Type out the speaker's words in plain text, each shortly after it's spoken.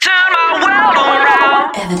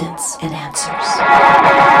Evidence and Answers.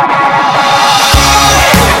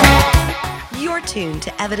 You're tuned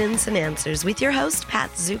to Evidence and Answers with your host,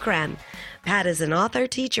 Pat Zukeran. Pat is an author,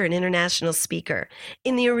 teacher, and international speaker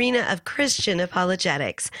in the arena of Christian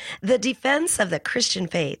apologetics, the defense of the Christian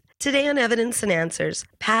faith. Today on Evidence and Answers,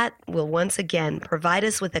 Pat will once again provide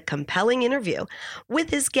us with a compelling interview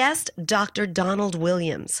with his guest, Dr. Donald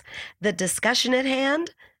Williams. The discussion at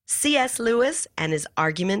hand, C.S. Lewis and his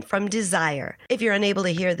argument from desire. If you're unable to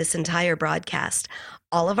hear this entire broadcast,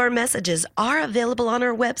 all of our messages are available on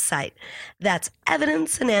our website. That's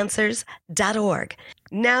evidenceandanswers.org.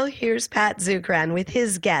 Now here's Pat Zukeran with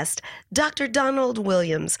his guest, Dr. Donald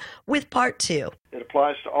Williams, with part 2. It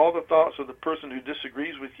applies to all the thoughts of the person who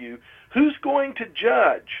disagrees with you. Who's going to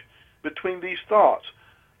judge between these thoughts?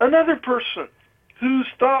 Another person whose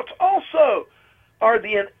thoughts also are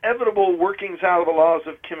the inevitable workings out of the laws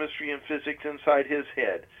of chemistry and physics inside his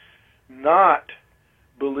head, not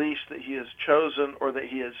beliefs that he has chosen or that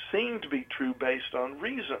he has seen to be true based on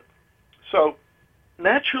reason. So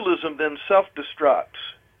naturalism then self-destructs.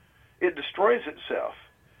 It destroys itself.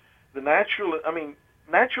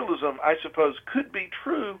 Naturalism, I suppose, could be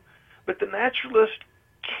true, but the naturalist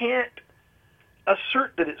can't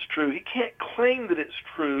assert that it's true. He can't claim that it's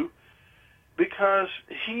true because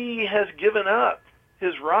he has given up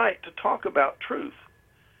his right to talk about truth.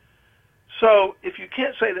 So if you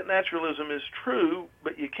can't say that naturalism is true,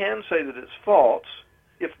 but you can say that it's false,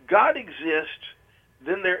 if God exists,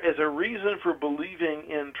 then there is a reason for believing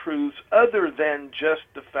in truths other than just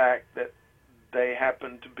the fact that they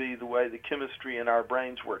happen to be the way the chemistry in our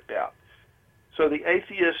brains worked out. So the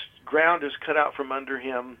atheist's ground is cut out from under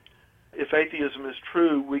him. If atheism is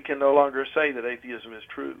true, we can no longer say that atheism is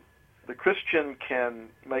true. The Christian can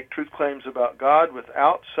make truth claims about God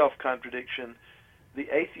without self-contradiction. The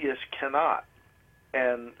atheist cannot.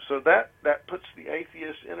 And so that puts the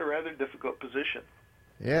atheist in a rather difficult position.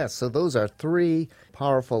 Yeah, so those are 3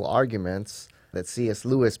 powerful arguments that C.S.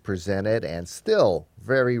 Lewis presented and still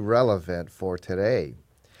very relevant for today.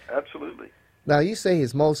 Absolutely. Now, you say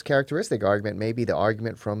his most characteristic argument may be the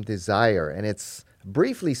argument from desire, and it's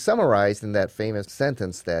briefly summarized in that famous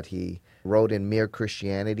sentence that he wrote in Mere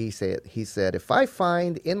Christianity. He said, "If I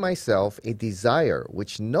find in myself a desire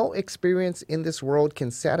which no experience in this world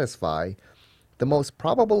can satisfy, the most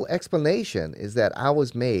probable explanation is that I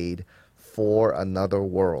was made for another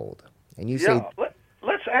world." And you say...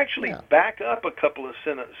 Let's actually back up a couple of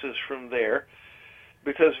sentences from there,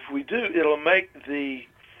 because if we do, it'll make the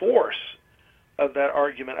force of that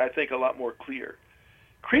argument, I think, a lot more clear.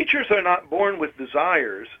 Creatures are not born with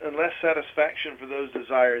desires unless satisfaction for those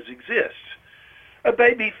desires exists. A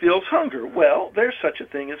baby feels hunger. Well, there's such a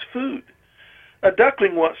thing as food. A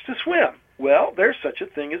duckling wants to swim. Well, there's such a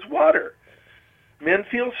thing as water. Men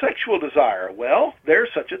feel sexual desire. Well,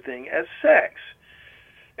 there's such a thing as sex.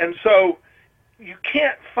 And so you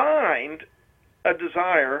can't find a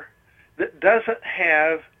desire that doesn't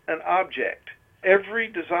have an object. Every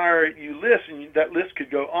desire you list, and that list could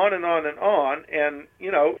go on and on and on, and,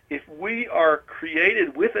 if we are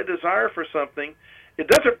created with a desire for something, it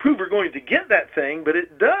doesn't prove we're going to get that thing, but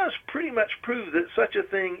it does pretty much prove that such a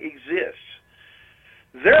thing exists.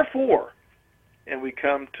 Therefore, and we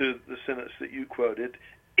come to the sentence that you quoted,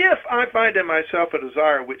 if I find in myself a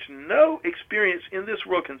desire which no experience in this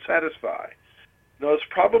world can satisfy, the most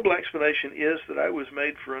probable explanation is that I was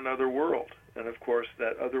made for another world. And, of course,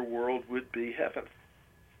 that other world would be heaven.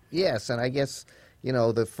 Yes, and I guess,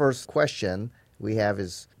 the first question we have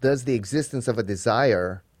is, does the existence of a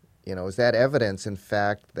desire, is that evidence, in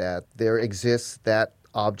fact, that there exists that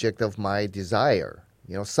object of my desire?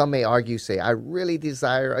 Some may argue, say, I really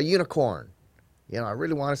desire a unicorn. I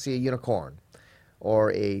really want to see a unicorn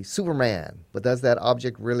or a Superman. But does that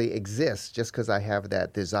object really exist just because I have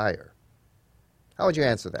that desire? How would you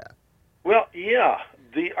answer that? Well, yeah.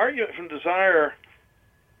 The argument from desire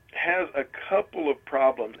has a couple of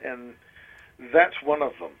problems, and that's one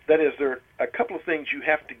of them. That is, there are a couple of things you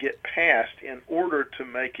have to get past in order to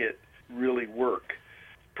make it really work.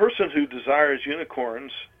 A person who desires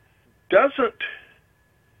unicorns doesn't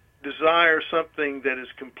desire something that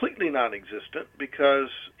is completely non-existent because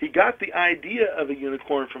he got the idea of a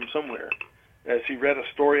unicorn from somewhere. As he read a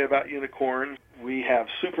story about unicorns, we have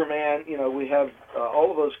Superman, we have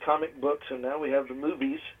all of those comic books, and now we have the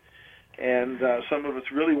movies, and some of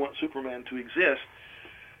us really want Superman to exist.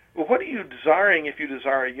 Well, what are you desiring if you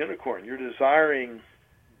desire a unicorn? You're desiring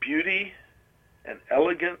beauty and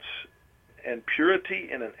elegance and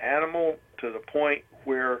purity in an animal to the point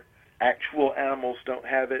where actual animals don't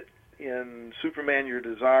have it. In Superman, you're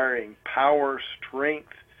desiring power,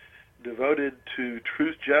 strength, devoted to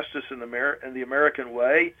truth, justice, and the American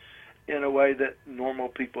way in a way that normal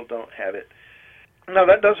people don't have it. Now,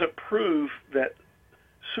 that doesn't prove that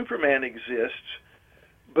Superman exists,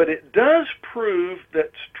 but it does prove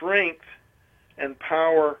that strength and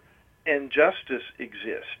power and justice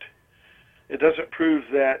exist. It doesn't prove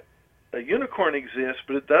that a unicorn exists,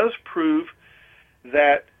 but it does prove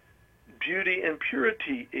that beauty and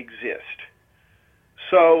purity exist.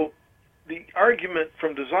 So the argument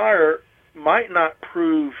from desire might not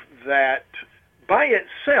prove that by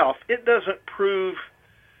itself, it doesn't prove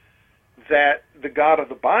that the God of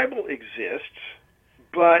the Bible exists,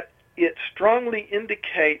 but it strongly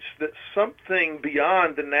indicates that something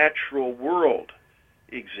beyond the natural world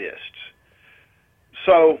exists.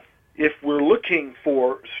 So if we're looking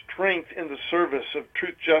for strength in the service of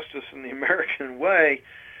truth, justice, and the American way,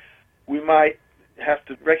 we might have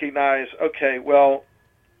to recognize, okay, well,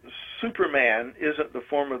 Superman isn't the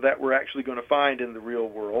form of that we're actually going to find in the real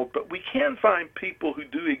world, but we can find people who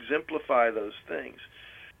do exemplify those things.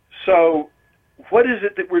 So what is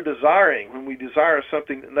it that we're desiring when we desire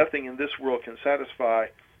something that nothing in this world can satisfy?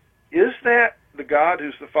 Is that the God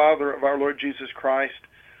who's the Father of our Lord Jesus Christ?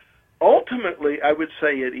 Ultimately, I would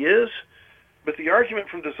say it is, but the argument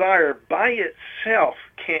from desire by itself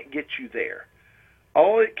can't get you there.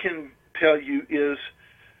 All it can tell you is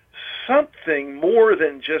something more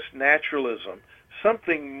than just naturalism,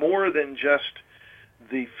 something more than just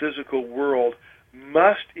the physical world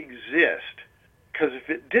must exist, because if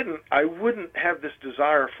it didn't, I wouldn't have this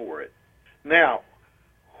desire for it. Now,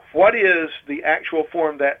 what is the actual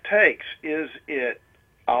form that takes? Is it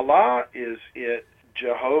Allah? Is it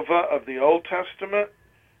Jehovah of the Old Testament,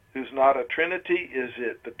 who's not a Trinity? Is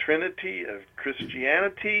it the Trinity of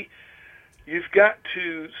Christianity? You've got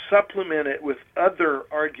to supplement it with other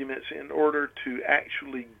arguments in order to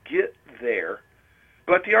actually get there.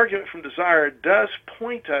 But the argument from desire does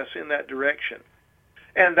point us in that direction.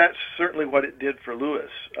 And that's certainly what it did for Lewis.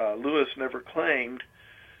 Lewis never claimed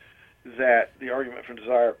that the argument from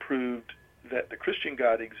desire proved that the Christian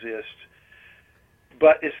God exists,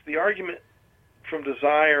 but it's the argument from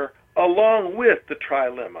desire along with the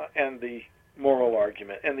trilemma and the moral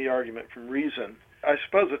argument and the argument from reason. I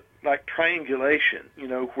suppose it's like triangulation,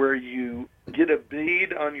 where you get a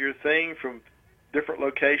bead on your thing from different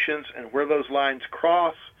locations, and where those lines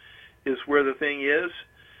cross is where the thing is.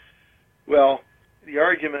 Well, the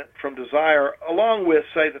argument from desire, along with,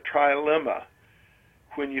 say, the trilemma,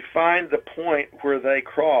 when you find the point where they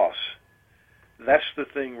cross, that's the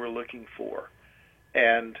thing we're looking for.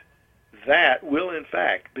 And that will, in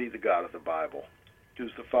fact, be the God of the Bible,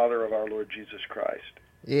 who's the Father of our Lord Jesus Christ.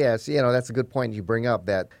 Yes, that's a good point you bring up,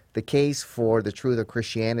 that the case for the truth of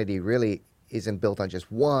Christianity really isn't built on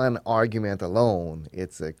just one argument alone.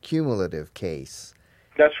 It's a cumulative case.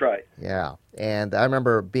 That's right. Yeah. And I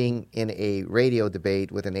remember being in a radio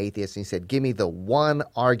debate with an atheist, and he said, give me the one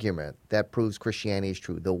argument that proves Christianity is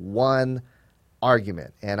true, the one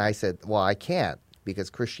argument. And I said, well, I can't,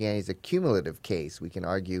 because Christianity is a cumulative case. We can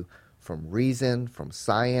argue from reason, from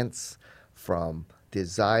science, from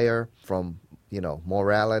desire, from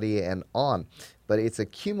morality and on. But it's a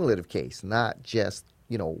cumulative case, not just,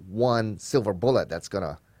 one silver bullet that's going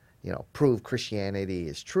to, prove Christianity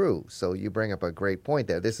is true. So you bring up a great point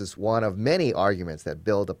there. This is one of many arguments that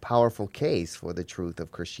build a powerful case for the truth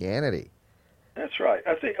of Christianity. That's right.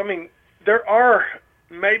 There are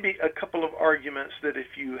maybe a couple of arguments that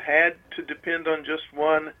if you had to depend on just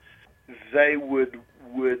one, they would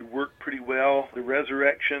work pretty well. The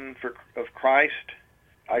resurrection of Christ,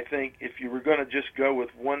 I think if you were going to just go with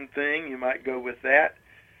one thing, you might go with that.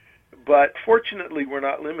 But fortunately, we're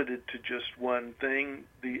not limited to just one thing.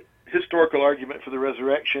 The historical argument for the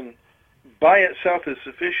resurrection by itself is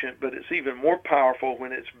sufficient, but it's even more powerful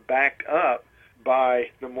when it's backed up by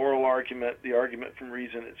the moral argument, the argument from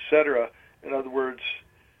reason, etc. In other words,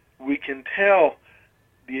 we can tell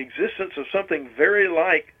the existence of something very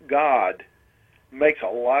like God makes a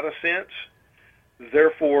lot of sense.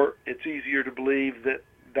 Therefore, it's easier to believe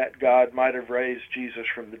that God might have raised Jesus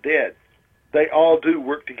from the dead. They all do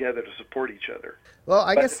work together to support each other. Well,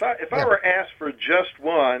 I guess if I were asked for just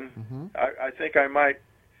one, I think I might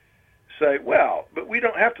say, well, but we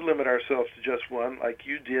don't have to limit ourselves to just one like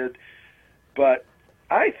you did. But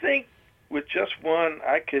I think with just one,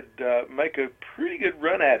 I could make a pretty good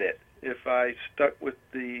run at it if I stuck with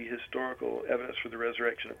the historical evidence for the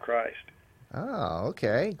resurrection of Christ. Oh,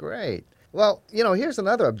 okay, great. Well, here's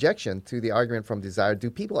another objection to the argument from desire. Do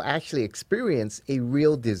people actually experience a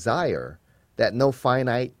real desire that no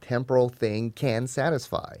finite temporal thing can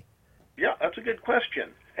satisfy? Yeah, that's a good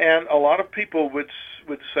question. And a lot of people would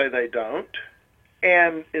say they don't.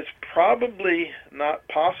 And it's probably not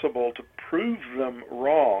possible to prove them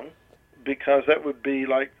wrong, because that would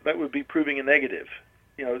be proving a negative.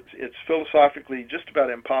 It's philosophically just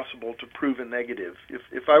about impossible to prove a negative.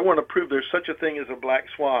 If I want to prove there's such a thing as a black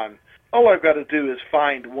swan, all I've got to do is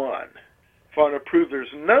find one. If I want to prove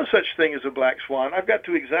there's no such thing as a black swan, I've got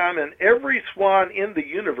to examine every swan in the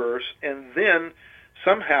universe and then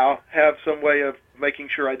somehow have some way of making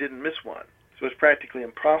sure I didn't miss one. So it's practically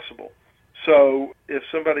impossible. So if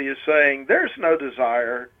somebody is saying, there's no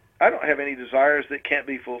desire, I don't have any desires that can't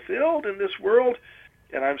be fulfilled in this world,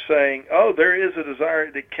 and I'm saying, oh, there is a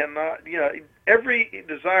desire that cannot, every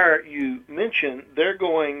desire you mention, they're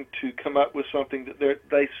going to come up with something that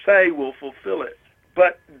they say will fulfill it.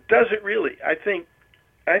 But does it really? I think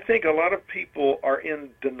a lot of people are in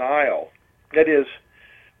denial. That is,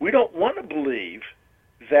 we don't want to believe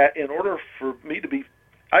that in order for me to be,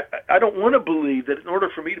 I don't want to believe that in order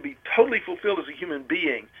for me to be totally fulfilled as a human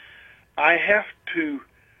being, I have to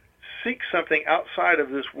seek something outside of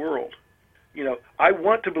this world. I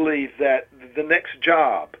want to believe that the next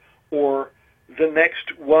job or the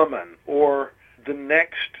next woman or the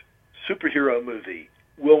next superhero movie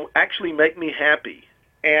will actually make me happy.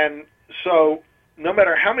 And so no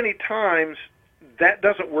matter how many times that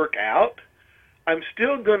doesn't work out, I'm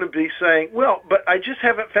still going to be saying, well, but I just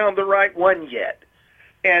haven't found the right one yet.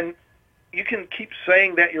 And you can keep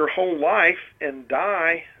saying that your whole life and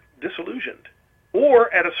die disillusioned.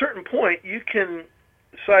 Or at a certain point, you can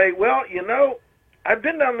say, well, I've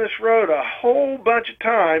been down this road a whole bunch of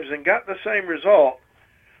times and got the same result.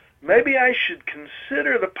 Maybe I should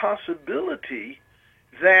consider the possibility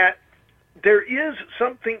that there is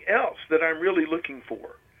something else that I'm really looking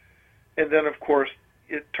for. And then, of course,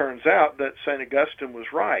 it turns out that St. Augustine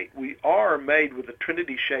was right. We are made with a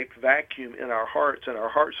Trinity-shaped vacuum in our hearts, and our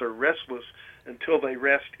hearts are restless until they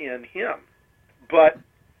rest in Him. But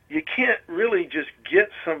you can't really just get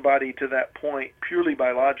somebody to that point purely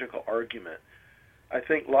by logical argument. I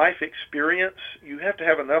think life experience, you have to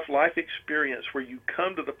have enough life experience where you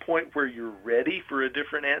come to the point where you're ready for a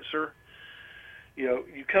different answer.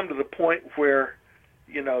 You come to the point where,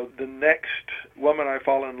 the next woman I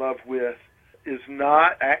fall in love with is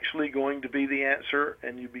not actually going to be the answer,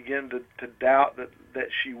 and you begin to doubt that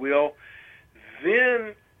she will.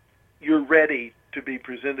 Then you're ready to be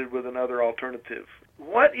presented with another alternative.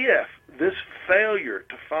 What if this failure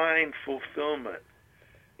to find fulfillment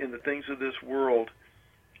in the things of this world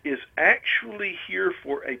is actually here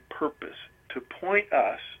for a purpose, to point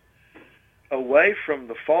us away from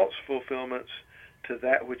the false fulfillments to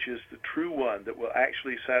that which is the true one that will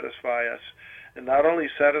actually satisfy us, and not only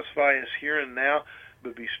satisfy us here and now,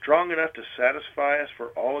 but be strong enough to satisfy us for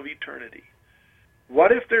all of eternity?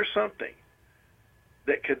 What if there's something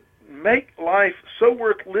that could make life so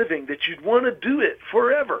worth living that you'd want to do it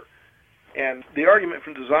forever? And the argument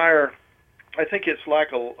from desire, I think it's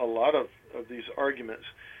like a lot of these arguments,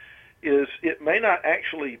 is it may not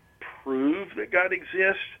actually prove that God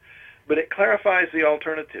exists, but it clarifies the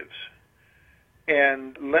alternatives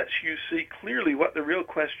and lets you see clearly what the real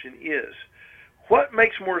question is. What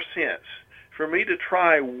makes more sense? For me to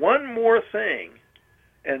try one more thing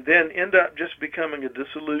and then end up just becoming a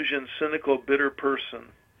disillusioned, cynical, bitter person?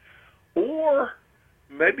 Or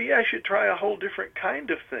maybe I should try a whole different kind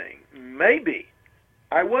of thing. Maybe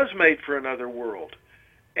I was made for another world.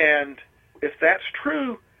 And if that's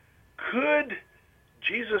true, could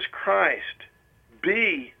Jesus Christ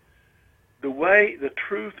be the way, the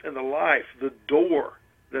truth, and the life, the door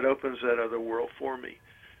that opens that other world for me?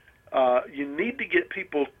 You need to get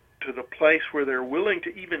people to the place where they're willing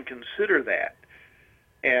to even consider that.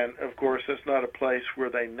 And, of course, that's not a place where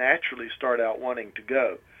they naturally start out wanting to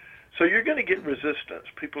go. So you're going to get resistance.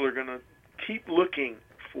 People are going to keep looking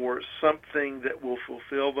for something that will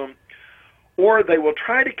fulfill them, or they will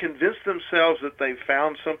try to convince themselves that they've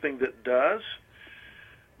found something that does.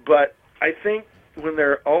 But I think when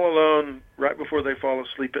they're all alone right before they fall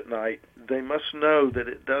asleep at night, they must know that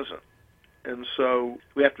it doesn't. And so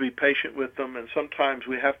we have to be patient with them, and sometimes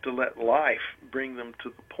we have to let life bring them to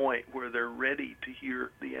the point where they're ready to hear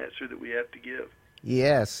the answer that we have to give.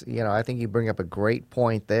 Yes, I think you bring up a great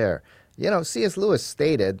point there. C.S. Lewis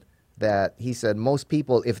stated that he said most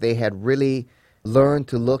people, if they had really learned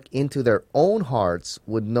to look into their own hearts,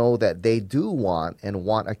 would know that they do want, and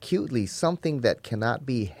want acutely, something that cannot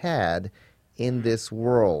be had in this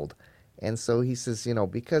world. And so he says,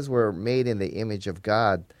 because we're made in the image of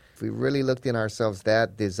God, if we really looked in ourselves,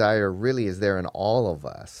 that desire really is there in all of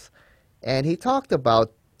us. And he talked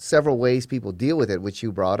about several ways people deal with it, which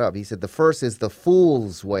you brought up. He said the first is the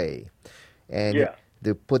fool's way. And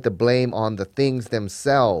They put the blame on the things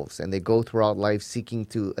themselves, and they go throughout life seeking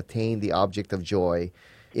to attain the object of joy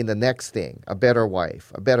in the next thing, a better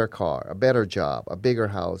wife, a better car, a better job, a bigger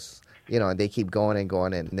house, and they keep going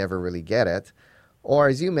and never really get it. Or,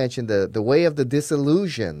 as you mentioned, the way of the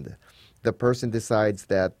disillusioned. The person decides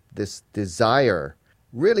that this desire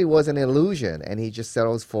really was an illusion, and he just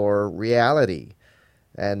settles for reality.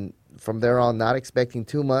 And from there on, not expecting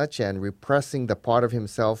too much and repressing the part of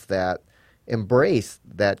himself that embraced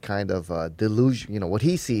that kind of delusion, what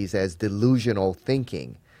he sees as delusional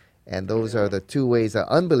thinking. And those are the two ways an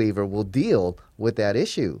unbeliever will deal with that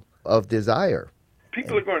issue of desire.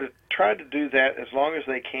 People are going to try to do that as long as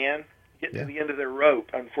they can, get to the end of their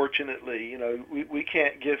rope. Unfortunately, we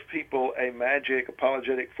can't give people a magic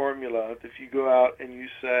apologetic formula. If you go out and you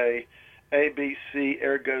say A, B, C,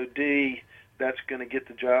 ergo D, that's going to get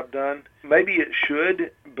the job done. Maybe it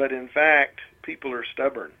should, but in fact, people are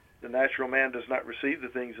stubborn. The natural man does not receive the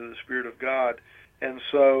things of the Spirit of God. And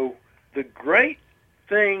so the great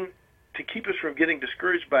thing to keep us from getting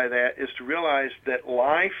discouraged by that is to realize that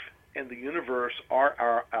life and the universe are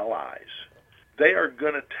our allies. They are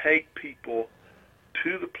going to take people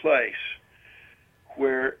to the place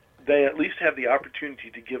where they at least have the opportunity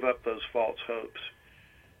to give up those false hopes.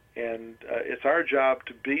 And it's our job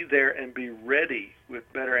to be there and be ready with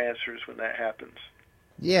better answers when that happens.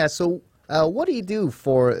 Yeah, so what do you do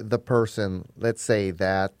for the person, let's say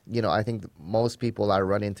that, I think most people I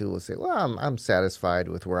run into will say, well, I'm satisfied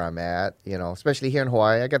with where I'm at, especially here in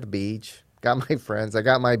Hawaii. I got the beach, got my friends, I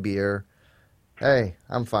got my beer. Hey,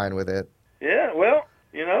 I'm fine with it. Yeah, well,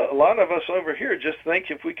 a lot of us over here just think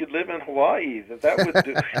if we could live in Hawaii, that would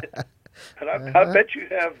do it. And I bet you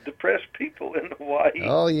have depressed people in Hawaii.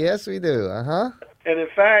 Oh, yes, we do. Uh-huh. And in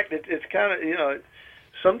fact, it's kind of,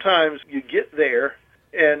 sometimes you get there,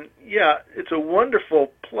 and yeah, it's a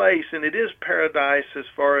wonderful place, and it is paradise as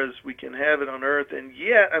far as we can have it on earth, and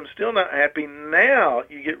yet I'm still not happy. Now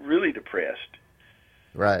you get really depressed.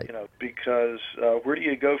 Right. Because where do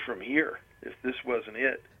you go from here if this wasn't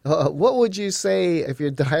it? What would you say if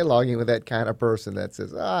you're dialoguing with that kind of person that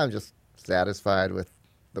says, I'm just satisfied with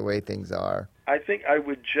the way things are? I think I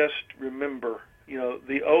would just remember,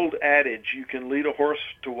 the old adage, you can lead a horse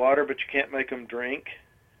to water, but you can't make him drink.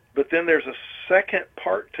 But then there's a second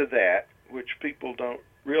part to that, which people don't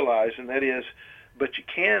realize, and that is, but you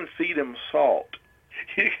can feed him salt.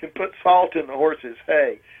 You can put salt in the horse's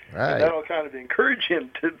hay, right. And that'll kind of encourage him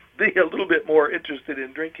to be a little bit more interested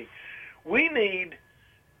in drinking. We need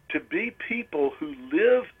to be people who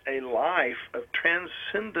live a life of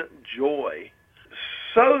transcendent joy,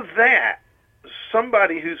 so that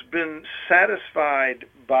somebody who's been satisfied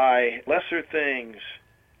by lesser things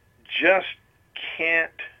just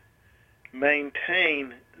can't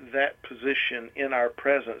maintain that position in our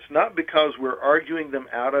presence. Not because we're arguing them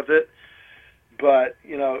out of it, but,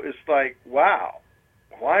 it's like, wow,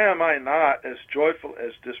 why am I not as joyful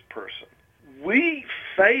as this person? We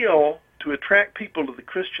fail to attract people to the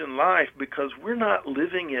Christian life because we're not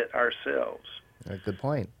living it ourselves. Good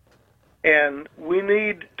point. And we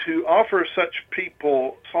need to offer such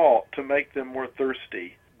people salt to make them more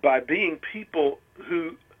thirsty by being people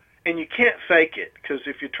who, and you can't fake it, because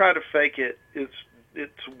if you try to fake it,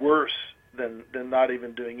 it's worse than not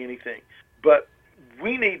even doing anything. But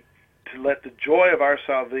we need to let the joy of our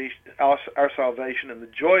salvation and the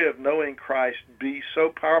joy of knowing Christ be so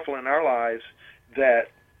powerful in our lives that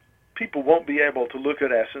people won't be able to look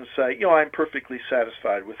at us and say, I'm perfectly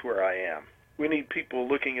satisfied with where I am. We need people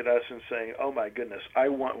looking at us and saying, oh my goodness, I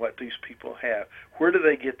want what these people have. Where do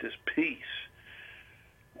they get this peace?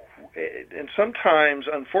 And sometimes,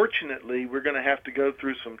 unfortunately, we're going to have to go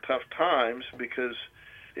through some tough times, because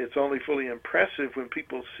it's only fully impressive when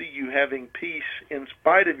people see you having peace in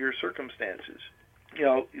spite of your circumstances.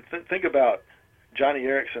 Think about Johnny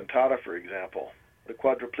Erickson Tata, for example, the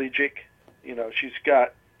quadriplegic. She's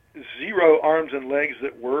got 0 arms and legs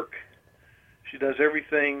that work. She does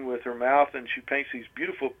everything with her mouth, and she paints these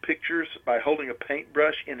beautiful pictures by holding a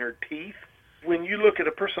paintbrush in her teeth. When you look at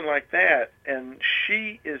a person like that, and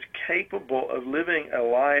she is capable of living a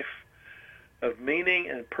life of meaning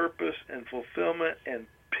and purpose and fulfillment and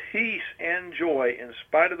peace and joy in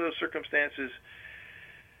spite of those circumstances,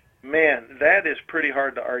 man, that is pretty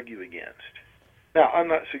hard to argue against. Now, I'm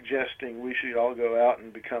not suggesting we should all go out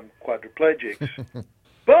and become quadriplegics,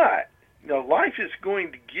 but life is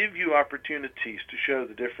going to give you opportunities to show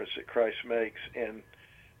the difference that Christ makes, and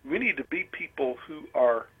we need to be people who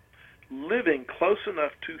are living close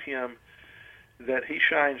enough to Him that He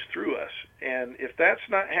shines through us. And if that's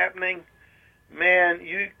not happening, man,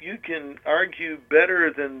 you can argue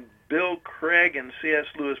better than Bill Craig and C.S.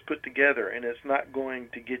 Lewis put together, and it's not going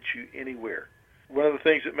to get you anywhere. One of the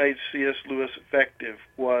things that made C.S. Lewis effective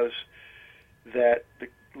was that the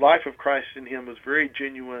life of Christ in him was very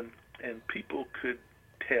genuine, and people could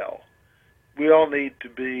tell. We all need to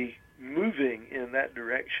be moving in that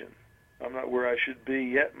direction. I'm not where I should be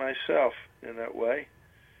yet myself in that way,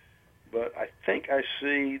 but I think I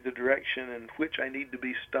see the direction in which I need to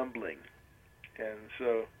be stumbling. And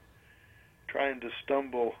so trying to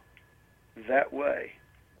stumble that way.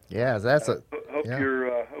 Yeah,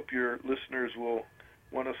 Hope your listeners will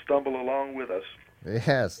want to stumble along with us.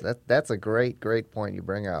 Yes, that's a great point you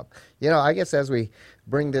bring up. I guess as we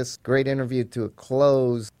bring this great interview to a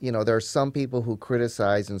close, there are some people who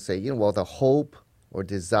criticize and say, well, the hope or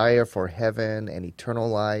desire for heaven and eternal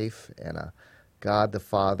life and a God the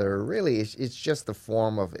Father, really, it's just a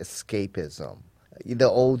form of escapism. The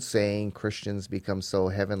old saying, Christians become so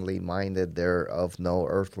heavenly minded, they're of no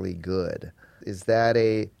earthly good.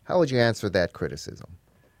 How would you answer that criticism?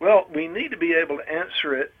 Well, we need to be able to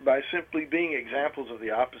answer it by simply being examples of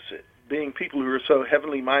the opposite, being people who are so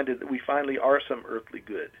heavenly minded that we finally are some earthly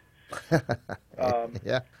good.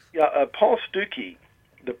 Paul Stuckey,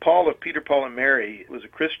 the Paul of Peter, Paul, and Mary, was a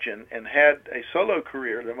Christian and had a solo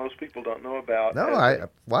career that most people don't know about.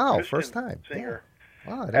 First time. Singer. Yeah.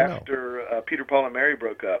 Wow, I didn't after Peter, Paul, and Mary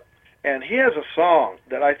broke up. And he has a song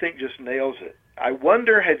that I think just nails it. I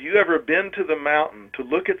wonder, have you ever been to the mountain to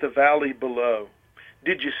look at the valley below?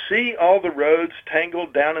 Did you see all the roads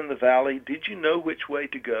tangled down in the valley? Did you know which way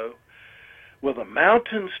to go? Well, the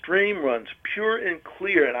mountain stream runs pure and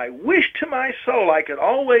clear, and I wish to my soul I could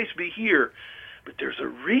always be here. But there's a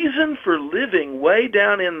reason for living way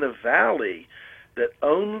down in the valley that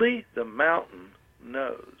only the mountain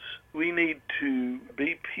knows. We need to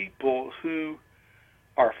be people who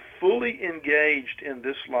are fully engaged in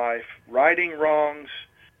this life, righting wrongs,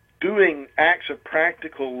 doing acts of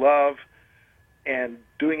practical love, and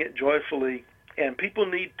doing it joyfully. And people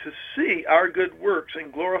need to see our good works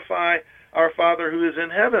and glorify our Father who is in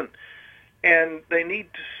heaven. And they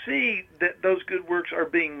need to see that those good works are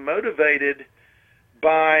being motivated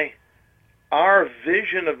by our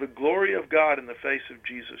vision of the glory of God in the face of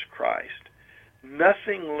Jesus Christ.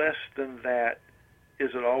 Nothing less than that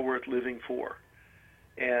is it all worth living for.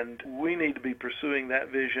 And we need to be pursuing that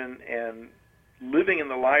vision and living in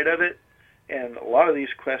the light of it. And a lot of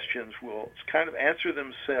these questions will kind of answer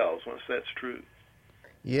themselves once that's true.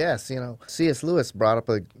 Yes, C.S. Lewis brought up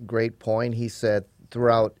a great point. He said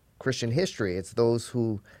throughout Christian history, it's those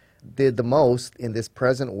who did the most in this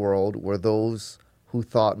present world were those who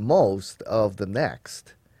thought most of the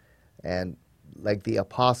next. And like the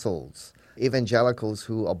apostles, evangelicals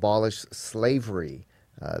who abolished slavery,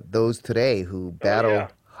 those today who battle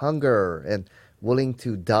hunger and willing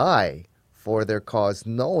to die for their cause,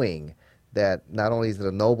 knowing that not only is it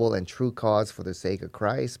a noble and true cause for the sake of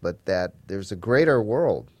Christ, but that there's a greater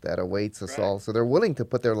world that awaits us all. So they're willing to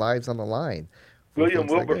put their lives on the line. William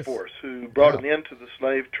Wilberforce, who brought an end to the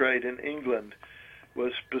slave trade in England,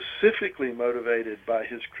 was specifically motivated by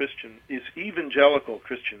his evangelical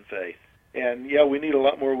Christian faith. And, we need a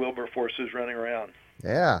lot more Wilberforces running around.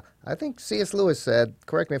 Yeah, I think C.S. Lewis said,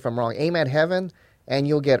 correct me if I'm wrong, aim at heaven and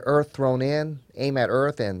you'll get earth thrown in, aim at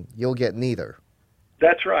earth and you'll get neither.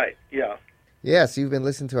 That's right, yeah. Yes, you've been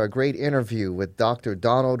listening to a great interview with Dr.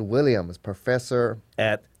 Donald Williams, professor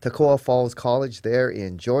at Toccoa Falls College there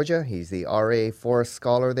in Georgia. He's the R.A. Forrest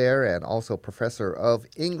Scholar there and also professor of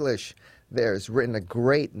English there. He's written a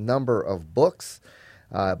great number of books.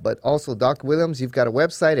 But also, Dr. Williams, you've got a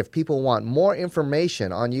website. If people want more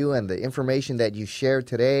information on you and the information that you shared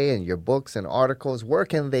today and your books and articles, where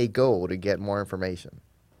can they go to get more information?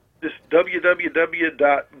 Just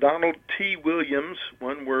www.donaldtwilliams,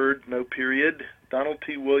 one word, no period,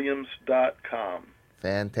 donaldtwilliams.com.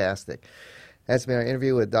 Fantastic. That's been our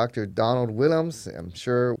interview with Dr. Donald Williams. I'm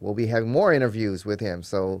sure we'll be having more interviews with him.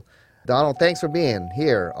 So, Donald, thanks for being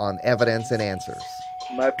here on Evidence and Answers.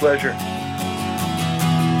 My pleasure.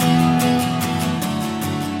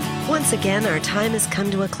 Once again, our time has come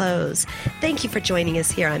to a close. Thank you for joining us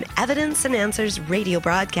here on Evidence and Answers radio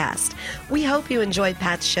broadcast. We hope you enjoyed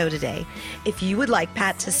Pat's show today. If you would like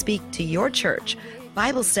Pat to speak to your church,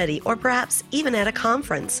 Bible study, or perhaps even at a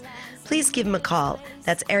conference, please give him a call.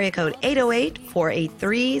 That's area code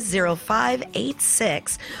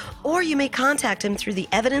 808-483-0586. Or you may contact him through the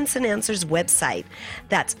Evidence and Answers website.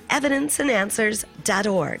 That's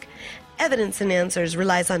evidenceandanswers.org. Evidence and Answers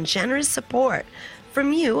relies on generous support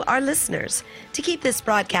from you, our listeners. To keep this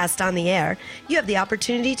broadcast on the air, you have the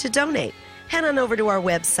opportunity to donate. Head on over to our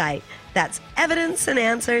website. That's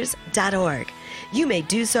evidenceandanswers.org. you may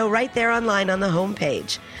do so right there online on the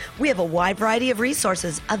homepage. We have a wide variety of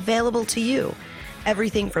resources available to you.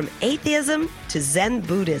 Everything from atheism to Zen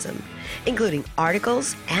Buddhism, including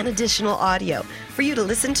articles and additional audio for you to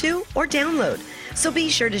listen to or download. So be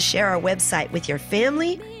sure to share our website with your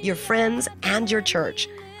family, your friends, and your church.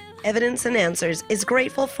 Evidence and Answers is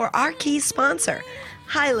grateful for our key sponsor,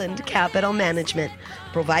 Highland Capital Management,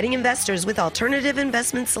 providing investors with alternative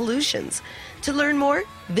investment solutions. To learn more,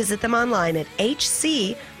 visit them online at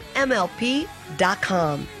hcmlp.com.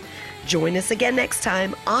 Join us again next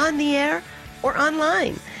time on the air or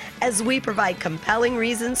online as we provide compelling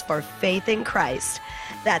reasons for faith in Christ.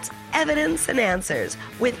 That's Evidence and Answers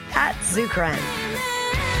with Pat Zukeran.